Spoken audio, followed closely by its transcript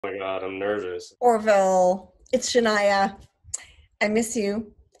Oh my God, I'm nervous. Orville, it's Shania. I miss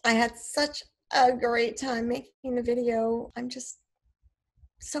you. I had such a great time making the video. I'm just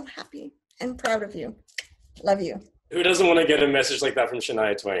so happy and proud of you. Love you. Who doesn't want to get a message like that from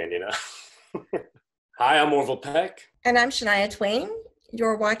Shania Twain, you know? Hi, I'm Orville Peck. And I'm Shania Twain.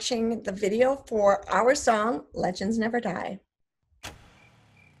 You're watching the video for our song, Legends Never Die.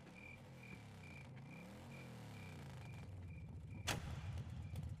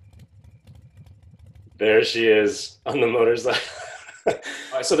 There she is on the motorcycle.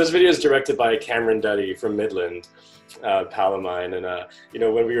 So this video is directed by Cameron Duddy from Midland, pal of mine. And, you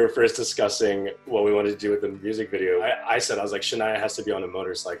know, when we were first discussing what we wanted to do with the music video, I said, I was like, Shania has to be on a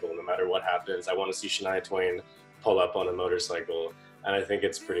motorcycle no matter what happens. I want to see Shania Twain pull up on a motorcycle. And I think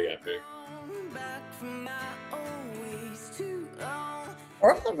it's pretty epic.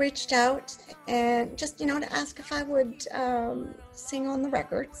 Orville reached out and just, to ask if I would sing on the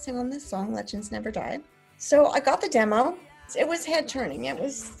record, sing on this song, Legends Never Die. So I got the demo. It was head turning.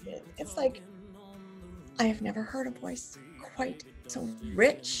 It's like, I have never heard a voice quite so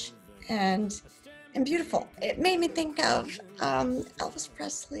rich and beautiful. It made me think of Elvis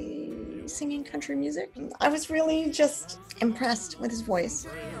Presley singing country music. I was really just impressed with his voice.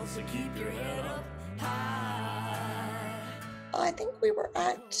 I think we were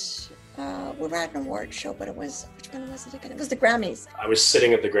at an award show, but which one was it again? It was the Grammys. I was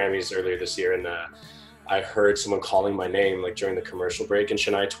sitting at the Grammys earlier this year, and I heard someone calling my name like during the commercial break, and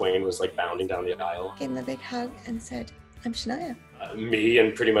Shania Twain was like bounding down the aisle. Gave him a big hug and said, "I'm Shania." Me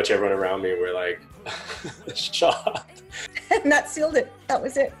and pretty much everyone around me were like shocked. And that sealed it. That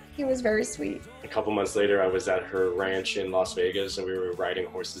was it. He was very sweet. A couple months later, I was at her ranch in Las Vegas, and we were riding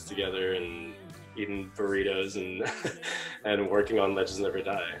horses together and eating burritos and and working on Legends Never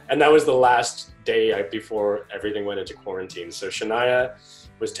Die. And that was the last day before everything went into quarantine. So Shania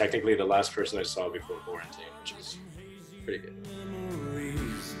was technically the last person I saw before quarantine, which is pretty good.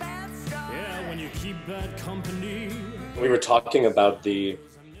 Yeah, when you keep bad company. We were talking about the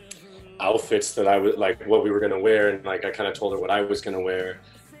outfits that I would like, what we were gonna wear, and like I kind of told her what I was gonna wear,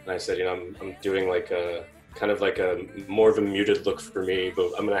 and I said, I'm doing like a kind of like a more of a muted look for me,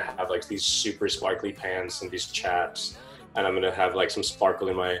 but I'm gonna have like these super sparkly pants and these chaps, and I'm gonna have like some sparkle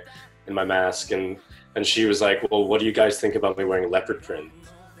in my mask, and she was like, well, what do you guys think about me wearing leopard print?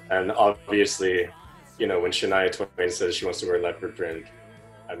 And obviously, when Shania Twain says she wants to wear leopard print,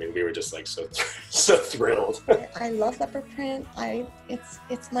 I mean, we were just like so thrilled. I love leopard print.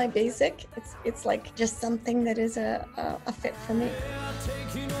 It's my basic. It's like just something that is a fit for me.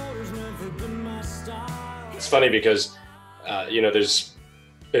 It's funny because, there's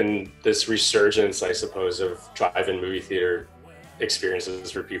been this resurgence, I suppose, of drive-in movie theater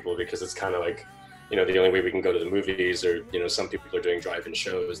experiences for people, because it's kind of like, the only way we can go to the movies, or, some people are doing drive-in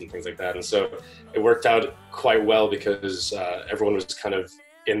shows and things like that. And so it worked out quite well because everyone was kind of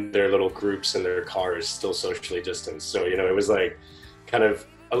in their little groups in their cars, still socially distanced. So, it was like kind of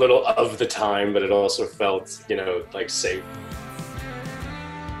a little of the time, but it also felt, like safe.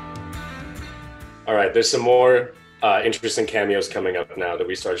 All right, there's some more interesting cameos coming up now that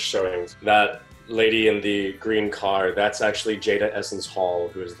we start showing. That lady in the green car, that's actually Jada Essence Hall,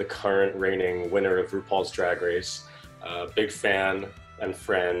 who is the current reigning winner of RuPaul's Drag Race. Big fan and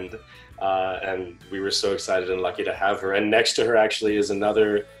friend, and we were so excited and lucky to have her. And next to her actually is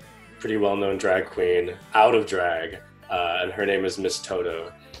another pretty well-known drag queen, out of drag, and her name is Miss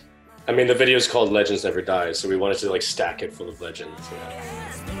Toto. I mean, the video is called Legends Never Die, so we wanted to like stack it full of legends.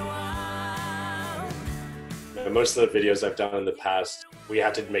 But most of the videos I've done in the past, we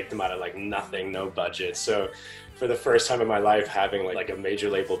had to make them out of like nothing, no budget. So for the first time in my life having like a major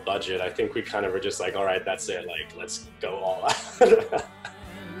label budget, I think we kind of were just like, all right, that's it. Like, let's go all out.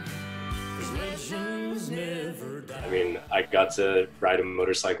 I mean, I got to ride a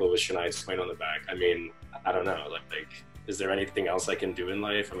motorcycle with Shania Twain on the back. I mean, I don't know, like, is there anything else I can do in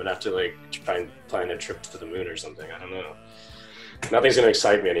life? I'm gonna have to like try and plan a trip to the moon or something. I don't know. Nothing's gonna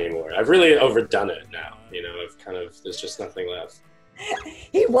excite me anymore. I've really overdone it now. There's just nothing left.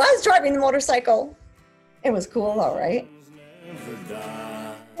 He was driving the motorcycle. It was cool, all right.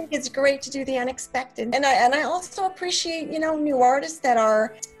 I think it's great to do the unexpected. And I also appreciate, new artists that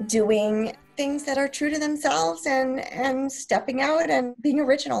are doing things that are true to themselves and stepping out and being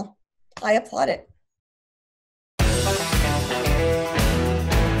original. I applaud it.